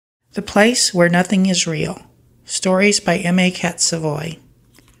The Place Where Nothing Is Real. Stories by M.A. Katz-Savoy.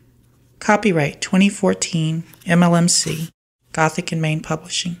 Copyright 2014 MLMC Gothic and Main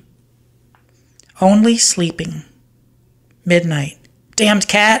Publishing. Only sleeping. Midnight. Damned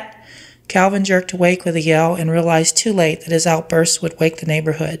cat! Calvin jerked awake with a yell and realized too late that his outburst would wake the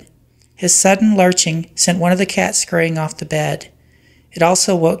neighborhood. His sudden lurching sent one of the cats scurrying off the bed. It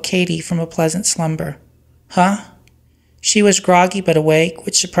also woke Katie from a pleasant slumber. Huh? She was groggy but awake,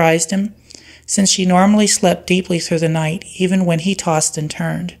 which surprised him, since she normally slept deeply through the night, even when he tossed and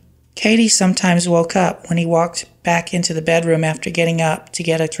turned. Katie sometimes woke up when he walked back into the bedroom after getting up to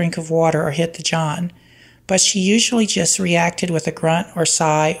get a drink of water or hit the john, but she usually just reacted with a grunt or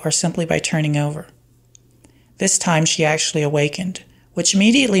sigh or simply by turning over. This time she actually awakened, which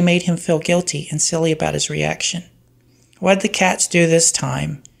immediately made him feel guilty and silly about his reaction. What'd the cats do this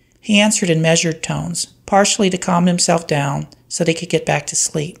time? He answered in measured tones, partially to calm himself down so they could get back to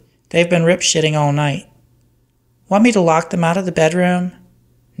sleep. They've been rip-shitting all night. Want me to lock them out of the bedroom?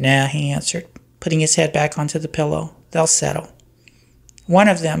 Nah, he answered, putting his head back onto the pillow. They'll settle. One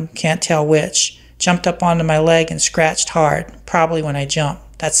of them, can't tell which, jumped up onto my leg and scratched hard, probably when I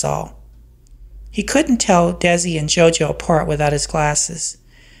jumped, that's all. He couldn't tell Desi and Jojo apart without his glasses.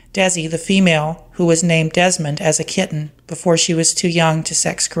 Desi, the female, who was named Desmond as a kitten before she was too young to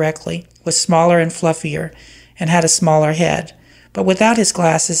sex correctly, was smaller and fluffier and had a smaller head, but without his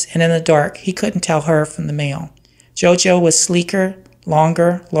glasses and in the dark he couldn't tell her from the male. Jojo was sleeker,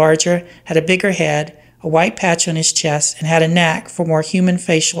 longer, larger, had a bigger head, a white patch on his chest, and had a knack for more human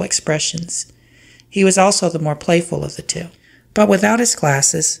facial expressions. He was also the more playful of the two. But without his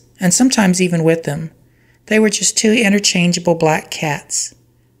glasses, and sometimes even with them, they were just two interchangeable black cats.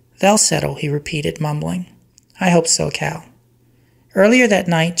 They'll settle, he repeated, mumbling. I hope so, Cal. Earlier that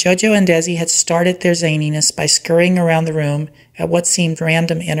night, Jojo and Desi had started their zaniness by scurrying around the room at what seemed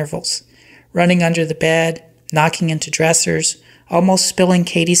random intervals, running under the bed, knocking into dressers, almost spilling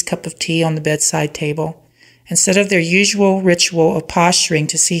Katie's cup of tea on the bedside table. Instead of their usual ritual of posturing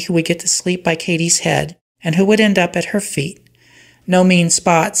to see who would get to sleep by Katie's head and who would end up at her feet. No mean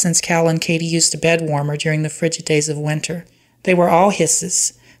spot, since Kal and Katie used a bed warmer during the frigid days of winter. They were all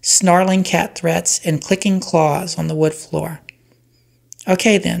hisses, snarling cat threats, and clicking claws on the wood floor.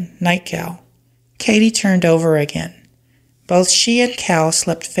 Okay then, night, Cal. Katie turned over again. Both she and Cal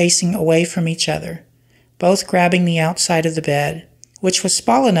slept facing away from each other, both grabbing the outside of the bed, which was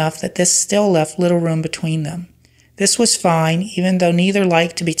small enough that this still left little room between them. This was fine, even though neither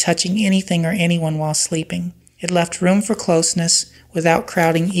liked to be touching anything or anyone while sleeping. It left room for closeness without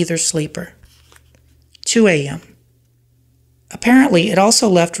crowding either sleeper. 2 a.m. Apparently, it also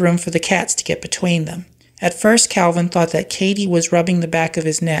left room for the cats to get between them. At first, Calvin thought that Katie was rubbing the back of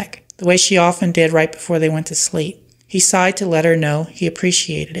his neck, the way she often did right before they went to sleep. He sighed to let her know he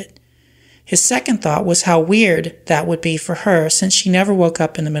appreciated it. His second thought was how weird that would be for her, since she never woke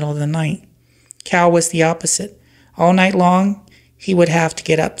up in the middle of the night. Cal was the opposite. All night long, he would have to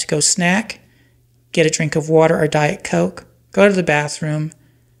get up to go snack, get a drink of water or Diet Coke, go to the bathroom,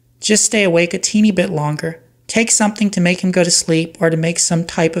 just stay awake a teeny bit longer, take something to make him go to sleep or to make some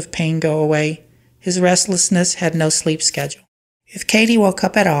type of pain go away. His restlessness had no sleep schedule. If Katie woke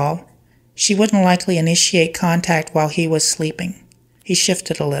up at all, she wouldn't likely initiate contact while he was sleeping. He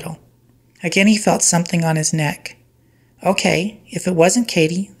shifted a little. Again he felt something on his neck. Okay, if it wasn't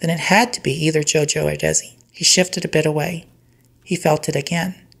Katie, then it had to be either Jojo or Desi. He shifted a bit away. He felt it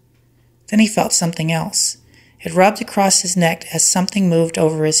again. Then he felt something else. It rubbed across his neck as something moved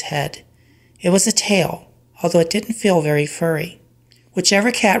over his head. It was a tail, although it didn't feel very furry.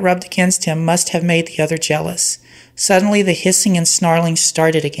 Whichever cat rubbed against him must have made the other jealous. Suddenly the hissing and snarling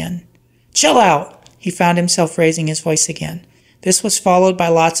started again. Chill out! He found himself raising his voice again. This was followed by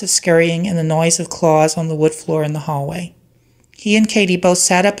lots of scurrying and the noise of claws on the wood floor in the hallway. He and Katie both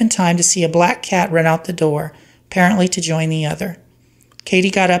sat up in time to see a black cat run out the door, apparently to join the other.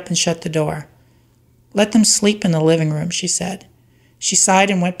 Katie got up and shut the door. Let them sleep in the living room, she said. She sighed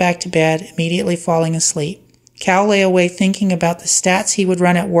and went back to bed, immediately falling asleep. Cal lay awake thinking about the stats he would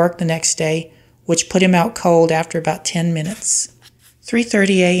run at work the next day, which put him out cold after about 10 minutes.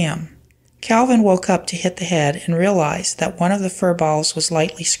 3:30 a.m. Calvin woke up to hit the head and realized that one of the fur balls was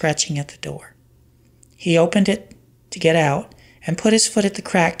lightly scratching at the door. He opened it to get out and put his foot at the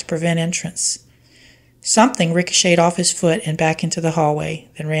crack to prevent entrance. Something ricocheted off his foot and back into the hallway,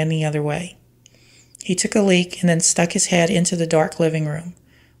 then ran the other way. He took a leak and then stuck his head into the dark living room.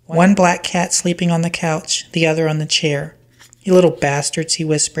 One black cat sleeping on the couch, the other on the chair. You little bastards, he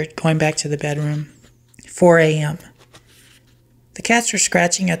whispered, going back to the bedroom. 4 a.m. The cats were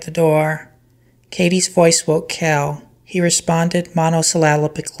scratching at the door. Katie's voice woke Cal. he responded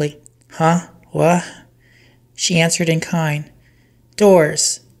monosyllabically. Huh? What? She answered in kind.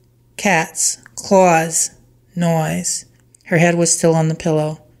 Doors. Cats. Claws. Noise. Her head was still on the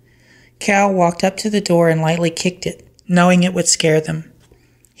pillow. Kal walked up to the door and lightly kicked it, knowing it would scare them.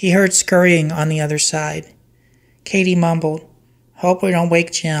 He heard scurrying on the other side. Katie mumbled, Hope we don't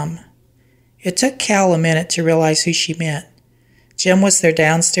wake Jim. It took Kal a minute to realize who she meant. Jim was their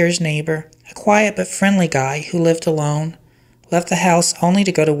downstairs neighbor, a quiet but friendly guy who lived alone, left the house only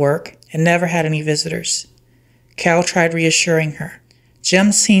to go to work, and never had any visitors. Kal tried reassuring her.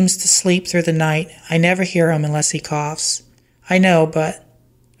 Jim seems to sleep through the night. I never hear him unless he coughs. I know, but...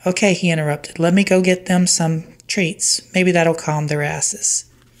 Okay, he interrupted. Let me go get them some treats. Maybe that'll calm their asses.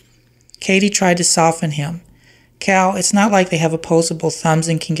 Katie tried to soften him. Kal, it's not like they have opposable thumbs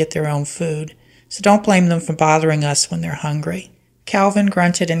and can get their own food, so don't blame them for bothering us when they're hungry. Calvin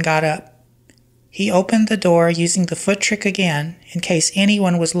grunted and got up. He opened the door using the foot trick again in case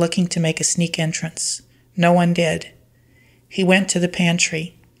anyone was looking to make a sneak entrance. No one did. He went to the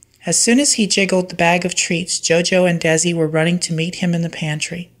pantry. As soon as he jiggled the bag of treats, Jojo and Desi were running to meet him in the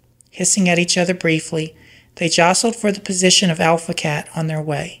pantry. Hissing at each other briefly, they jostled for the position of alpha cat on their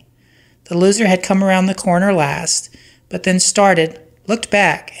way. The loser had come around the corner last, but then started, looked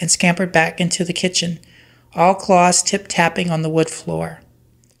back, and scampered back into the kitchen, all claws tip-tapping on the wood floor.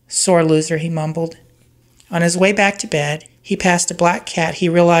 Sore loser, he mumbled. On his way back to bed, he passed a black cat he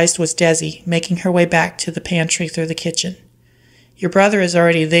realized was Desi, making her way back to the pantry through the kitchen. Your brother is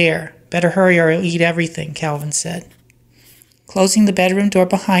already there. Better hurry or he'll eat everything, Calvin said. Closing the bedroom door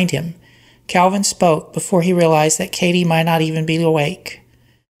behind him, Calvin spoke before he realized that Katie might not even be awake.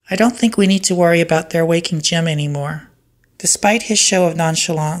 I don't think we need to worry about their waking Jim anymore. Despite his show of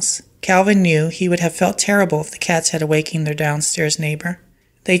nonchalance, Calvin knew he would have felt terrible if the cats had awakened their downstairs neighbor.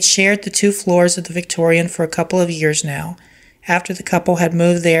 They'd shared the 2 floors of the Victorian for a couple of years now, after the couple had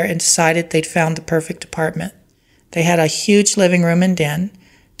moved there and decided they'd found the perfect apartment. They had a huge living room and den,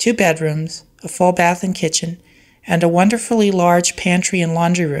 2 bedrooms, a full bath and kitchen, and a wonderfully large pantry and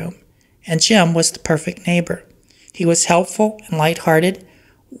laundry room, and Jim was the perfect neighbor. He was helpful and light-hearted,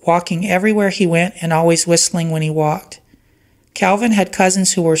 walking everywhere he went and always whistling when he walked. Calvin had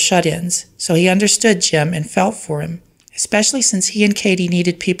cousins who were shut-ins, so he understood Jim and felt for him, especially since he and Katie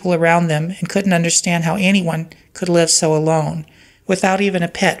needed people around them and couldn't understand how anyone could live so alone, without even a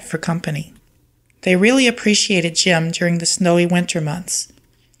pet for company. They really appreciated Jim during the snowy winter months,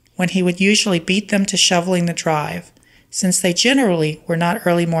 when he would usually beat them to shoveling the drive, since they generally were not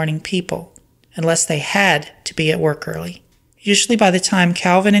early morning people, unless they had to be at work early. Usually by the time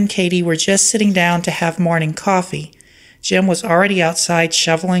Calvin and Katie were just sitting down to have morning coffee, Jim was already outside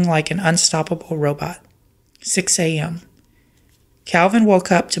shoveling like an unstoppable robot. 6 a.m. Calvin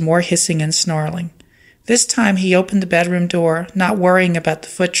woke up to more hissing and snarling. This time he opened the bedroom door, not worrying about the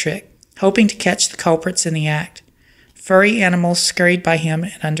foot trick, hoping to catch the culprits in the act. Furry animals scurried by him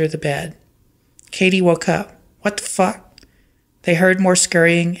and under the bed. Katie woke up. What the fuck? They heard more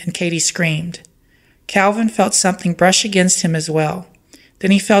scurrying, and Katie screamed. Calvin felt something brush against him as well. Then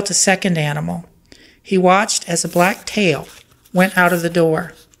he felt a second animal. He watched as a black tail went out of the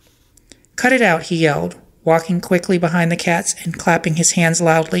door. Cut it out, he yelled, walking quickly behind the cats and clapping his hands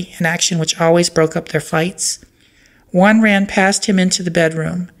loudly, an action which always broke up their fights. One ran past him into the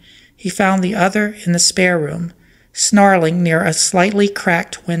bedroom. He found the other in the spare room, snarling near a slightly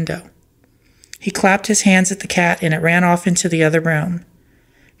cracked window. He clapped his hands at the cat and it ran off into the other room.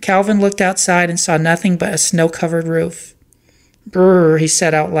 Calvin looked outside and saw nothing but a snow-covered roof. Brrr, he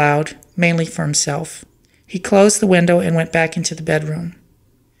said out loud, mainly for himself. He closed the window and went back into the bedroom.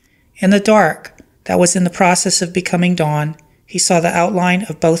 In the dark, that was in the process of becoming dawn, he saw the outline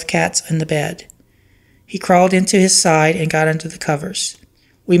of both cats in the bed. He crawled into his side and got under the covers.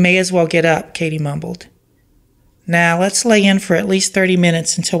 We may as well get up, Katie mumbled. Now, let's lay in for at least 30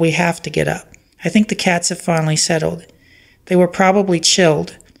 minutes until we have to get up. I think the cats have finally settled. They were probably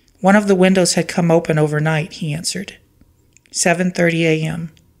chilled. One of the windows had come open overnight, he answered. 7:30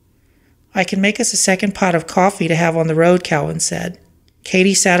 a.m. I can make us a second pot of coffee to have on the road, Calvin said.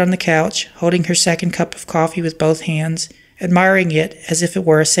 Katie sat on the couch, holding her second cup of coffee with both hands, admiring it as if it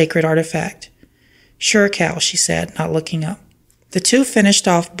were a sacred artifact. Sure, Cal, she said, not looking up. The two finished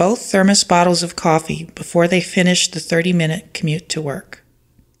off both thermos bottles of coffee before they finished the 30-minute commute to work.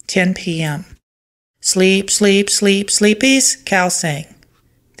 10 p.m. Sleep, sleep, sleep, sleepies, Cal sang.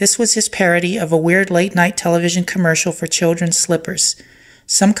 This was his parody of a weird late-night television commercial for children's slippers,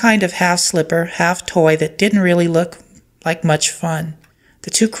 some kind of half-slipper, half-toy that didn't really look like much fun. The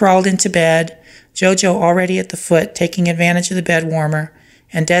two crawled into bed, Jojo already at the foot, taking advantage of the bed warmer,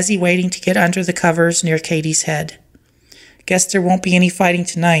 and Desi waiting to get under the covers near Katie's head. Guess there won't be any fighting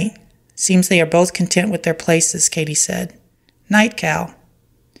tonight. Seems they are both content with their places, Katie said. Night, Cal.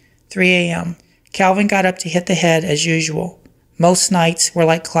 3 a.m. Calvin got up to hit the head as usual. Most nights were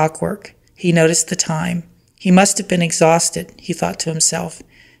like clockwork. He noticed the time. He must have been exhausted, he thought to himself.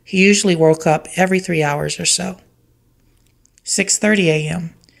 He usually woke up every 3 hours or so. 6:30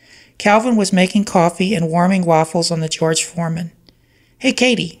 a.m. Calvin was making coffee and warming waffles on the George Foreman. Hey,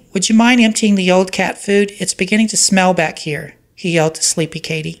 Katie, would you mind emptying the old cat food? It's beginning to smell back here, he yelled to sleepy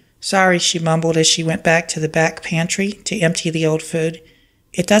Katie. Sorry, she mumbled as she went back to the back pantry to empty the old food.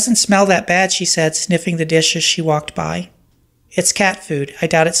 It doesn't smell that bad, she said, sniffing the dish as she walked by. It's cat food. I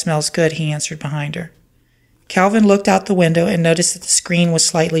doubt it smells good, he answered behind her. Calvin looked out the window and noticed that the screen was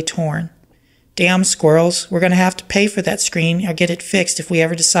slightly torn. Damn squirrels, we're going to have to pay for that screen or get it fixed if we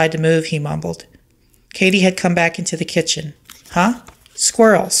ever decide to move, he mumbled. Katie had come back into the kitchen. Huh?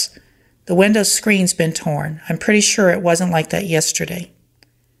 Squirrels. The window screen's been torn. I'm pretty sure it wasn't like that yesterday.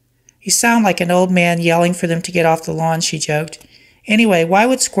 You sound like an old man yelling for them to get off the lawn, she joked. Anyway, why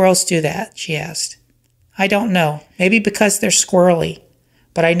would squirrels do that? She asked. I don't know. Maybe because they're squirrely.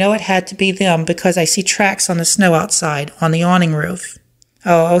 But I know it had to be them because I see tracks on the snow outside, on the awning roof.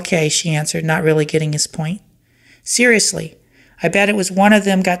 Oh, okay, she answered, not really getting his point. Seriously, I bet it was one of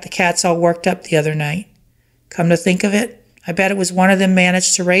them got the cats all worked up the other night. Come to think of it, I bet it was one of them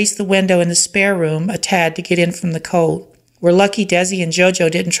managed to raise the window in the spare room a tad to get in from the cold. We're lucky Desi and Jojo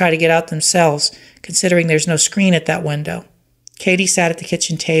didn't try to get out themselves, considering there's no screen at that window. Katie sat at the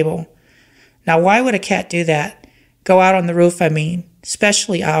kitchen table. Now, why would a cat do that? Go out on the roof, I mean,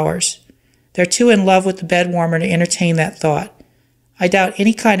 especially ours. They're too in love with the bed warmer to entertain that thought. I doubt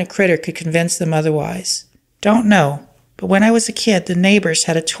any kind of critter could convince them otherwise. Don't know, but when I was a kid, the neighbors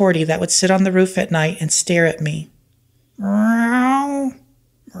had a tortie that would sit on the roof at night and stare at me. Meow,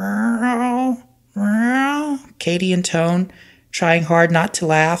 meow, meow, Katie intoned, trying hard not to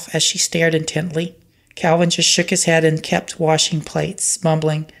laugh as she stared intently. Calvin just shook his head and kept washing plates,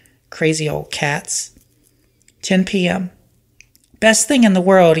 mumbling, crazy old cats. 10 p.m. Best thing in the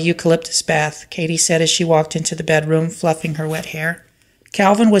world, a eucalyptus bath, Katie said as she walked into the bedroom, fluffing her wet hair.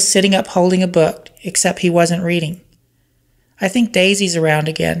 Calvin was sitting up holding a book, except he wasn't reading. I think Daisy's around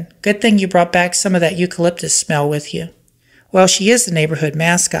again. Good thing you brought back some of that eucalyptus smell with you. Well, she is the neighborhood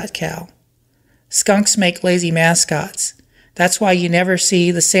mascot, Cal. Skunks make lazy mascots. That's why you never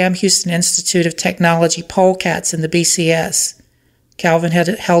see the Sam Houston Institute of Technology polecats in the BCS. Calvin had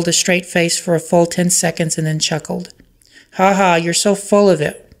held a straight face for a full 10 seconds and then chuckled. Ha ha, you're so full of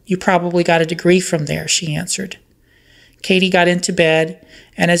it. You probably got a degree from there, she answered. Katie got into bed,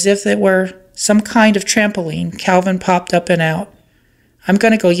 and as if it were some kind of trampoline, Calvin popped up and out. I'm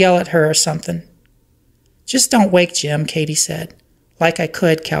going to go yell at her or something. Just don't wake Jim, Katie said. Like I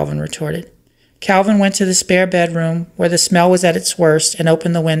could, Calvin retorted. Calvin went to the spare bedroom, where the smell was at its worst, and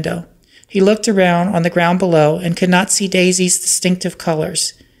opened the window. He looked around on the ground below and could not see Daisy's distinctive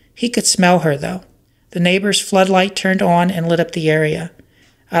colors. He could smell her, though. The neighbor's floodlight turned on and lit up the area.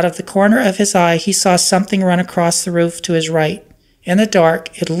 Out of the corner of his eye, he saw something run across the roof to his right. In the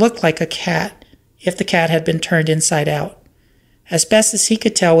dark, it looked like a cat, if the cat had been turned inside out. As best as he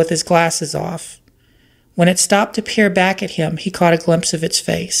could tell with his glasses off. When it stopped to peer back at him, he caught a glimpse of its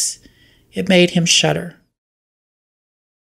face. It made him shudder.